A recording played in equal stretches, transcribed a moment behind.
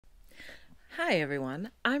Hi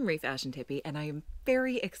everyone, I'm Reef Ashen Tippy, and I am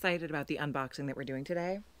very excited about the unboxing that we're doing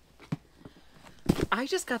today. I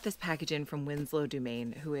just got this package in from Winslow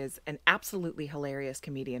Dumaine, who is an absolutely hilarious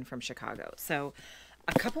comedian from Chicago. So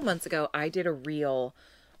a couple months ago, I did a reel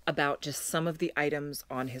about just some of the items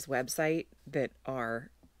on his website that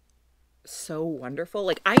are so wonderful.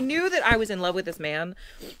 Like, I knew that I was in love with this man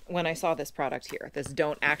when I saw this product here, this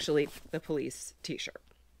Don't Actually the Police t-shirt.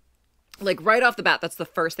 Like, right off the bat, that's the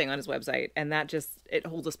first thing on his website, and that just, it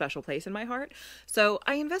holds a special place in my heart. So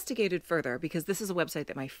I investigated further because this is a website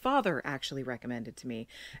that my father actually recommended to me,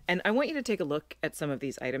 and I want you to take a look at some of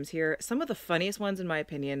these items here. Some of the funniest ones, in my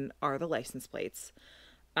opinion, are the license plates.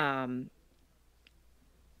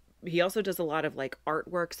 He also does a lot of like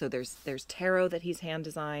artwork, so there's tarot that he's hand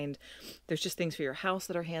designed. There's just things for your house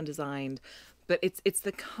that are hand designed, but it's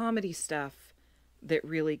the comedy stuff that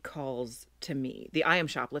really calls to me. The I Am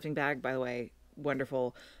Shoplifting bag, by the way,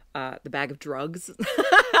 wonderful. The bag of drugs,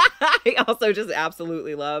 I also just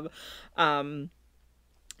absolutely love. I mean,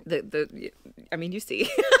 you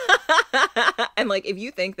see. And like, if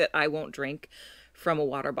you think that I won't drink from a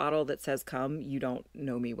water bottle that says come, you don't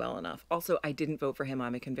know me well enough. Also, I didn't vote for him,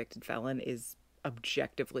 I'm a convicted felon, is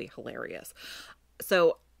objectively hilarious.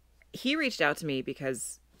 So he reached out to me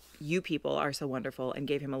because you people are so wonderful and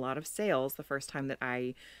gave him a lot of sales the first time that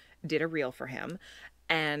I did a reel for him.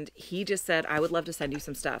 And he just said, I would love to send you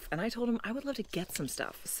some stuff. And I told him I would love to get some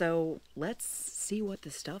stuff. So let's see what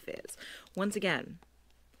the stuff is. Once again,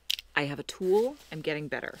 I have a tool. I'm getting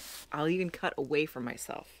better. I'll even cut away from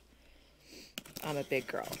myself. I'm a big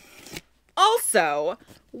girl. Also,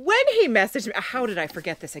 when he messaged me, how did I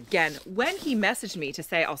forget this again? When he messaged me to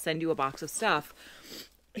say, I'll send you a box of stuff,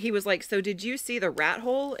 he was like, so did you see the rat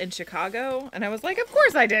hole in Chicago? And I was like, of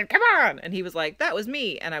course I did. Come on. And he was like, that was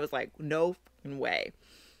me. And I was like, no way.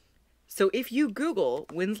 So if you Google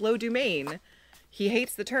Winslow Dumaine, he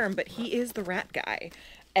hates the term, but he is the rat guy.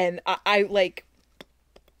 And I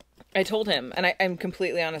told him, and I'm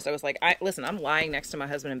completely honest. I was like, listen, I'm lying next to my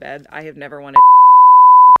husband in bed. I have never wanted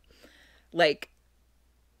like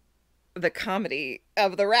the comedy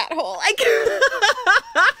of the rat hole.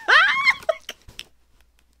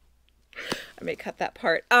 I may cut that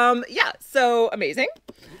part. Yeah, so amazing.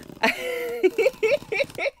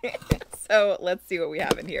 So let's see what we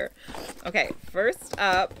have in here. Okay, first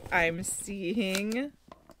up, I'm seeing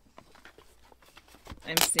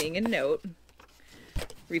a note.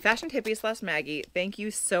 Refashioned Hippie / Maggie, thank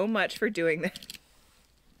you so much for doing this.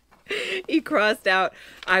 He crossed out,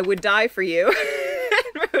 I would die for you.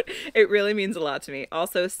 And wrote, it really means a lot to me.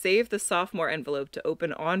 Also, save the sophomore envelope to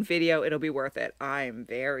open on video. It'll be worth it. I'm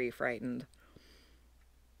very frightened.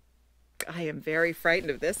 I am very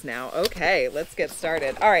frightened of this now. Okay, let's get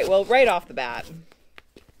started. All right, well, right off the bat.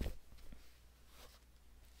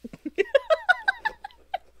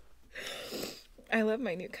 I love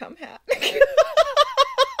my new cum hat. I'm gonna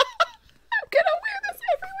wear this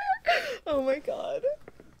everywhere. Oh my god.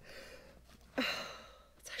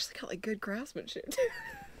 It's actually got like good craftsmanship.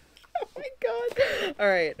 Oh my god. All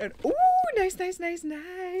right. Ooh, nice.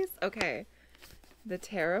 Okay. The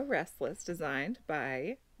Tarot Restless, designed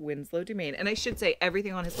by Winslow Dumaine. And I should say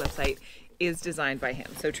everything on his website is designed by him.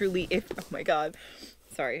 So truly, oh my god.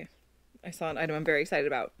 Sorry. I saw an item I'm very excited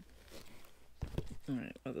about. All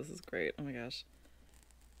right. Oh, this is great. Oh my gosh.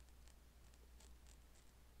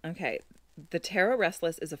 Okay. The Tarot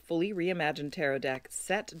Restless is a fully reimagined tarot deck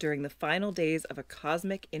set during the final days of a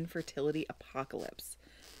cosmic infertility apocalypse.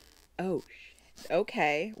 Oh, shit.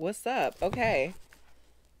 Okay. What's up? Okay.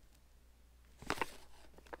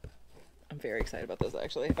 I'm very excited about this,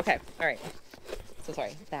 actually. Okay. All right. So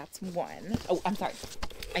sorry. That's one. Oh, I'm sorry.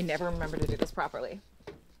 I never remember to do this properly.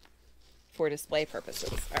 For display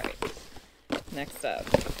purposes. All right. Next up.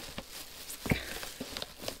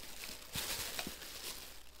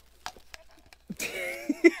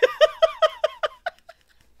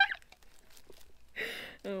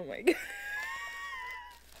 Oh my god.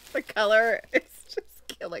 The color is just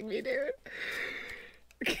killing me, dude.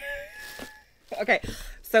 Okay,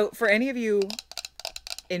 so for any of you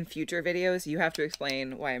in future videos, you have to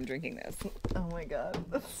explain why I'm drinking this. Oh my god,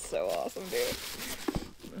 that's so awesome, dude.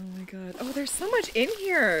 Oh my god. Oh, there's so much in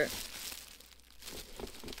here.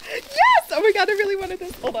 Yes! Oh my god, I really wanted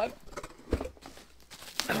this. Hold on.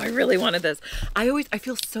 Oh, I really wanted this. I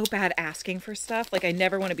feel so bad asking for stuff. Like, I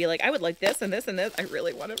never want to be like, I would like this and this and this. I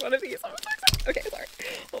really wanted one of these. I'm so excited. Okay, sorry.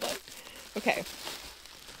 Hold on. Okay.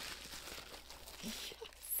 Yes.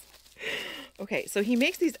 Okay, so he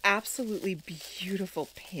makes these absolutely beautiful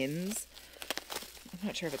pins. I'm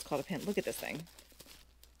not sure if it's called a pin. Look at this thing.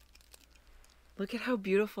 Look at how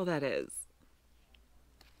beautiful that is.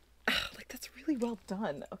 Oh, like, that's really well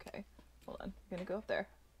done. Okay, hold on. I'm gonna go up there.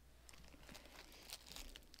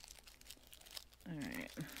 All right,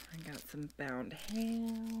 I got some bound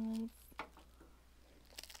hands.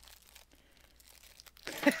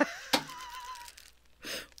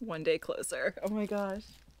 One day closer. Oh my gosh.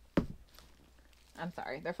 I'm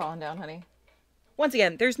sorry. They're falling down, honey. Once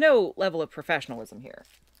again, there's no level of professionalism here.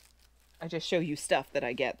 I just show you stuff that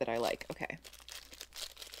I get that I like. Okay.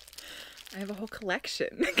 I have a whole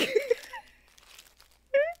collection.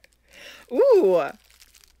 Ooh.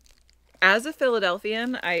 As a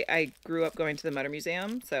Philadelphian, I grew up going to the Mutter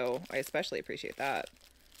Museum, so I especially appreciate that.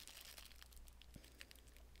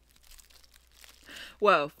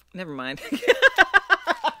 Whoa, never mind.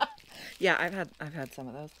 Yeah, I've had some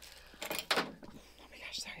of those. Oh my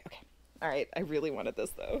gosh, sorry. Okay. All right, I really wanted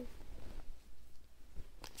this though.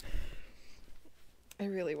 I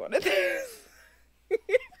really wanted this.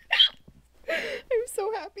 I'm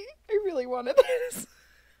so happy. I really wanted this.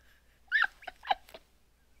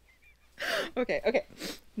 Okay, okay.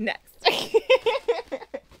 Next.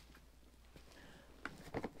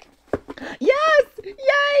 Yes!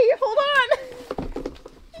 Yay! Hold on!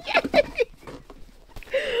 Yay!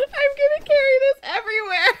 I'm gonna carry this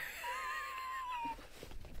everywhere!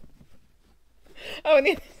 Oh,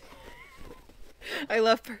 and I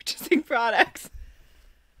love purchasing products.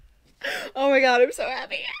 Oh my god, I'm so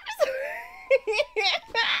happy.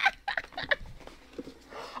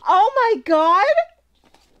 Oh my god!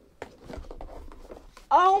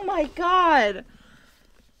 Oh my god!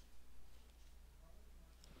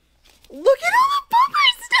 Look at all the bumper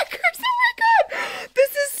stickers! Oh my god!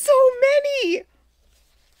 This is so many!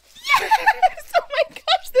 Yes! Oh my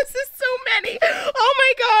gosh, this is so many! Oh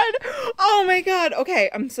my god! Oh my god! Okay,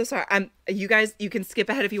 I'm so sorry. You guys, you can skip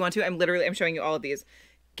ahead if you want to. I'm showing you all of these.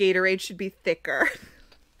 Gatorade should be thicker.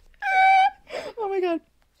 Oh my god.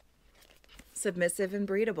 Submissive and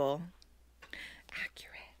breedable.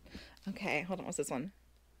 Accurate. Okay, hold on. What's this one?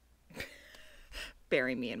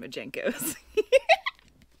 Bury me in Majenkos.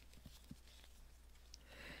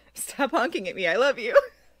 Stop honking at me. I love you.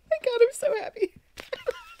 My god, I'm so happy.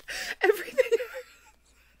 Everything.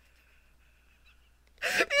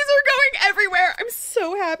 These are going everywhere. I'm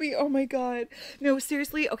so happy. Oh my god. No,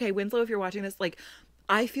 seriously. Okay, Winslow, if you're watching this, like,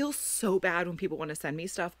 I feel so bad when people want to send me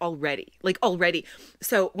stuff already. Like, already.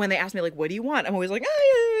 So when they ask me, like, what do you want? I'm always like, ah,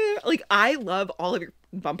 yeah. Like, I love all of your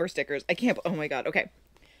bumper stickers. I can't. Oh my god. Okay.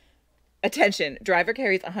 Attention. Driver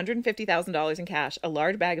carries $150,000 in cash, a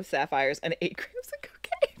large bag of sapphires, and 8 grams of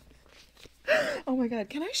cocaine. Oh my god.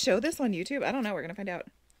 Can I show this on YouTube? I don't know. We're going to find out.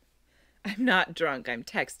 I'm not drunk. I'm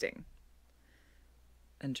texting.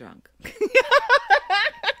 And drunk.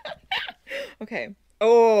 Okay.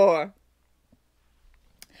 Oh.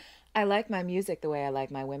 I like my music the way I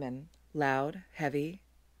like my women. Loud, heavy,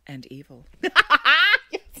 and evil.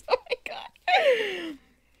 Yes, oh my god.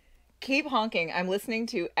 Keep honking. I'm listening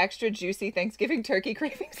to extra juicy Thanksgiving turkey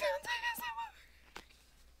craving sounds.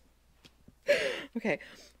 Okay.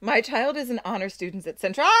 My child is an honor student at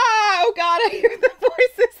Central. Oh god, I hear the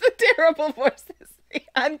voices, the terrible voices. The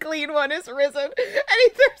unclean one is risen, and he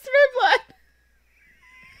thirsts for blood.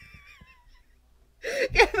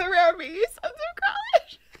 Gather around me, you sons of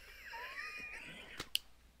college.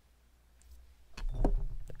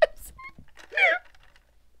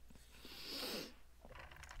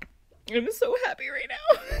 I'm so happy right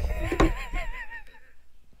now.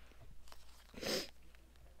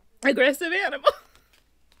 Aggressive animal.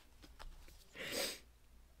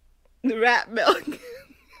 The rat milk. Look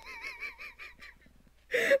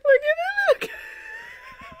at it.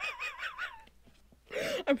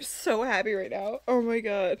 I'm so happy right now. Oh my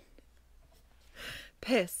god.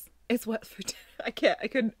 Piss. It's wet for dinner. I can't. I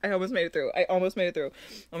couldn't. I almost made it through.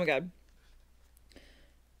 Oh my god.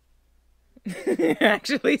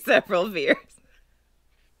 Actually, several beers.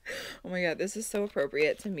 Oh my god, this is so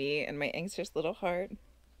appropriate to me and my anxious little heart.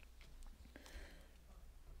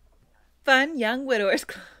 Fun Young Widowers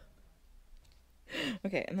Club.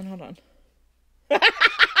 Okay, and then hold on.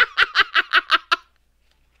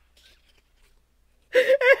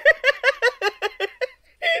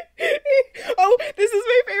 Oh, this is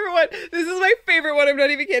my favorite one. This is my favorite one. I'm not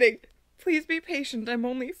even kidding. Please be patient. I'm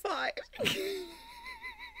only 5.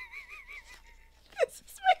 This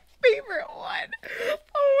is my favorite one.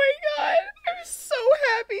 Oh my god. I'm so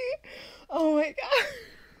happy. Oh my god.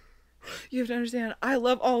 You have to understand, I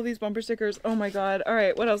love all of these bumper stickers. Oh my god. All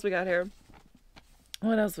right, what else we got here?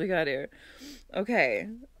 Okay.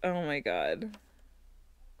 Oh my god.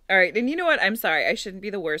 All right, and you know what? I'm sorry. I shouldn't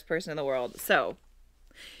be the worst person in the world. So,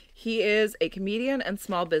 He is a comedian and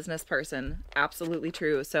small business person. Absolutely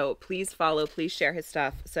true. So please follow, please share his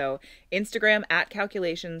stuff. So Instagram at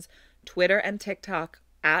Calculations, Twitter and TikTok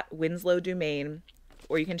at Winslow Dumaine,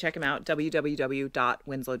 or you can check him out,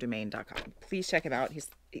 www.winslowdumaine.com. Please check him out.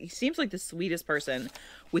 He seems like the sweetest person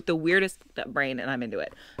with the weirdest brain, and I'm into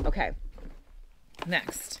it. Okay.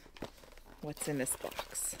 Next. What's in this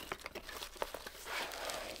box?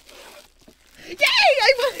 Yay!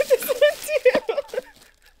 I wanted this one too!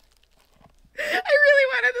 I really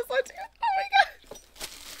wanted this one too. Oh my god.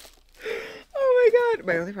 Oh my god.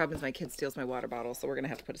 My only problem is my kid steals my water bottle, so we're gonna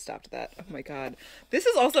have to put a stop to that. Oh my god. This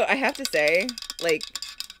is also, I have to say, like,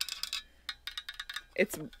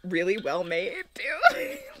 it's really well made too.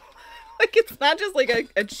 Like, it's not just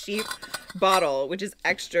like a cheap bottle, which is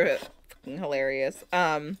extra hilarious.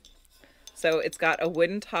 So it's got a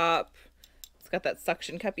wooden top. It's got that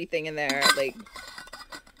suction cuppy thing in there. Like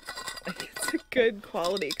it's a good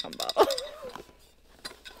quality cum bottle.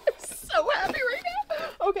 I'm so happy right now.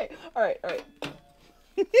 Okay. All right. All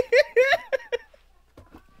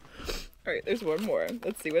right, there's one more.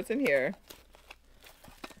 Let's see what's in here.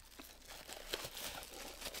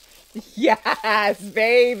 Yes,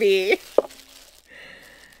 baby.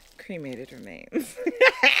 Cremated remains.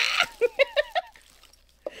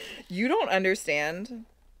 You don't understand.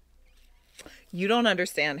 You don't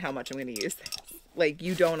understand how much I'm going to use this. Like,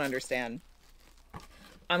 you don't understand.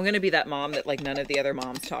 I'm going to be that mom that, like, none of the other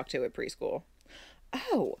moms talk to at preschool.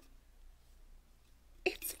 Oh.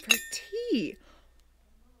 It's for tea.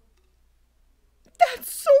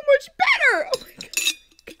 That's so much better. Oh, my God.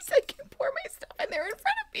 Because I can pour my stuff in there in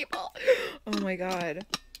front of people. Oh, my God.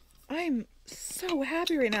 I'm so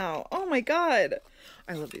happy right now. Oh, my God.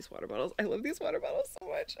 I love these water bottles. I love these water bottles so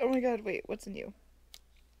much. Oh, my God. Wait, what's in you?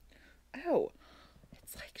 Oh.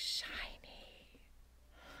 It's like shiny.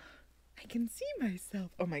 I can see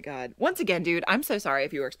myself. Oh my god. Once again, dude, I'm so sorry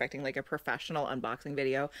if you were expecting like a professional unboxing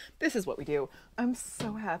video. This is what we do. I'm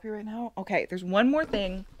so happy right now. Okay, there's one more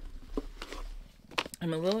thing.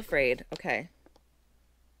 I'm a little afraid. Okay.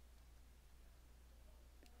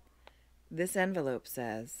 This envelope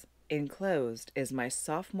says, "Enclosed is my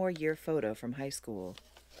sophomore year photo from high school.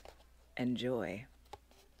 Enjoy."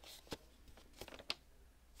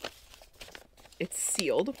 It's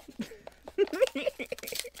sealed.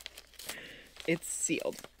 It's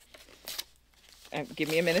sealed. Give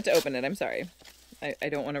me a minute to open it. I'm sorry. I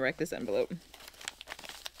don't want to wreck this envelope.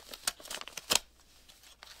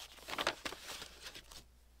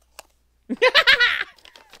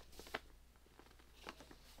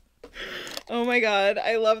 Oh my god.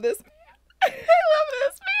 I love this. I love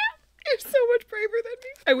this man. You're so much braver than me.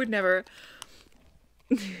 I would never.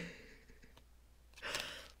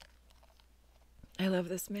 I love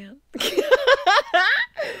this man.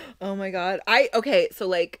 Oh my god. Okay, so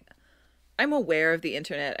like I'm aware of the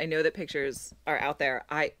internet. I know that pictures are out there.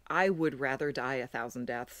 I would rather die 1,000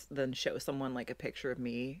 deaths than show someone like a picture of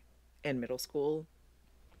me in middle school.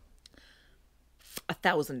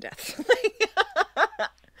 1,000 deaths.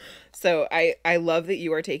 So I love that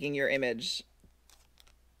you are taking your image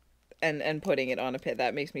and putting it on a pit.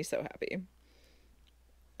 That makes me so happy.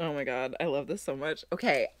 Oh my god, I love this so much.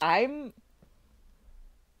 Okay,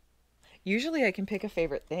 usually I can pick a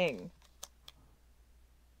favorite thing.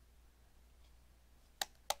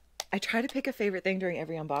 I try to pick a favorite thing during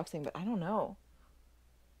every unboxing, but I don't know.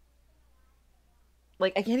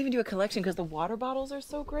 Like, I can't even do a collection because the water bottles are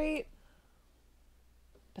so great.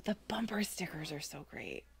 But the bumper stickers are so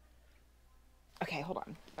great. Okay, hold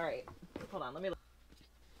on. All right. Hold on. Let me look.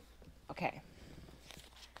 Okay.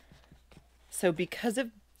 So because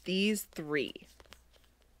of these three,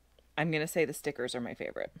 I'm going to say the stickers are my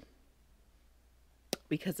favorite.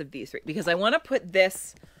 Because of these three. Because I want to put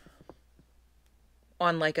this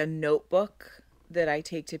on like a notebook that I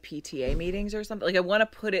take to PTA meetings or something. Like, I want to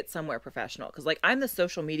put it somewhere professional. Because, like, I'm the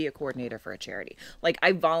social media coordinator for a charity. Like,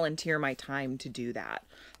 I volunteer my time to do that.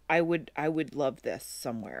 I would love this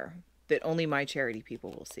somewhere that only my charity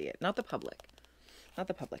people will see it. Not the public. Not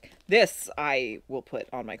the public. This I will put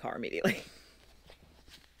on my car immediately.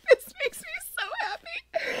 This makes me so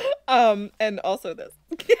happy. And also this.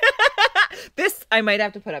 This I might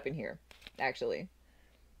have to put up in here, actually.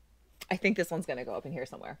 I think this one's gonna go up in here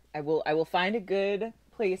somewhere. I will find a good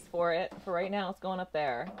place for it. For right now, it's going up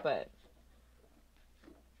there, but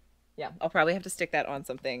yeah, I'll probably have to stick that on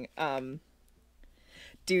something.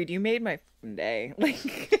 Dude, you made my day.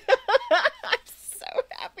 Like, I'm so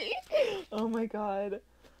happy. Oh my god.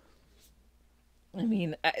 I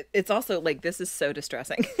mean, it's also like, this is so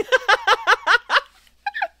distressing.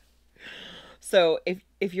 So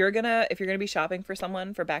if you're gonna be shopping for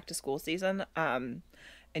someone for back to school season,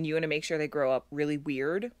 and you want to make sure they grow up really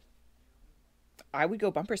weird, I would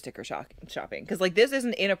go bumper sticker shopping. Because, like, this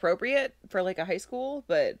isn't inappropriate for, like, a high school,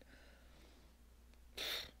 but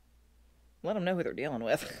let them know who they're dealing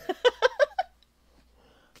with.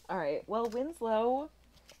 All right. Well, Winslow,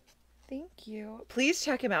 thank you. Please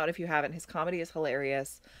check him out if you haven't. His comedy is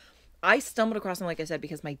hilarious. I stumbled across him, like I said,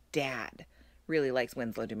 because my dad really likes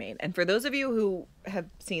Winslow Dumaine. And for those of you who have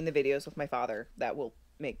seen the videos with my father, that will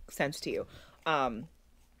make sense to you. Mom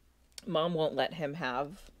won't let him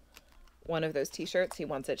have one of those t-shirts. He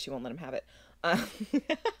wants it. She won't let him have it.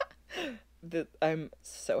 I'm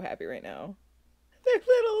so happy right now. They're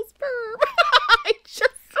little sperm. I just...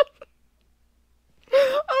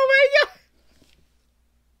 Oh my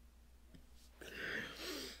God.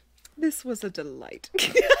 This was a delight.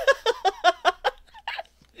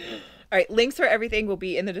 All right, links for everything will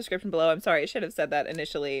be in the description below. I'm sorry, I should have said that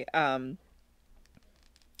initially. But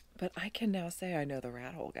I can now say I know the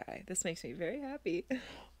rat hole guy. This makes me very happy.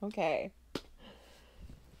 Okay.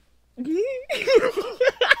 I'm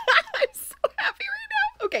so happy right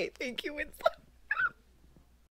now. Okay, thank you, Winslow.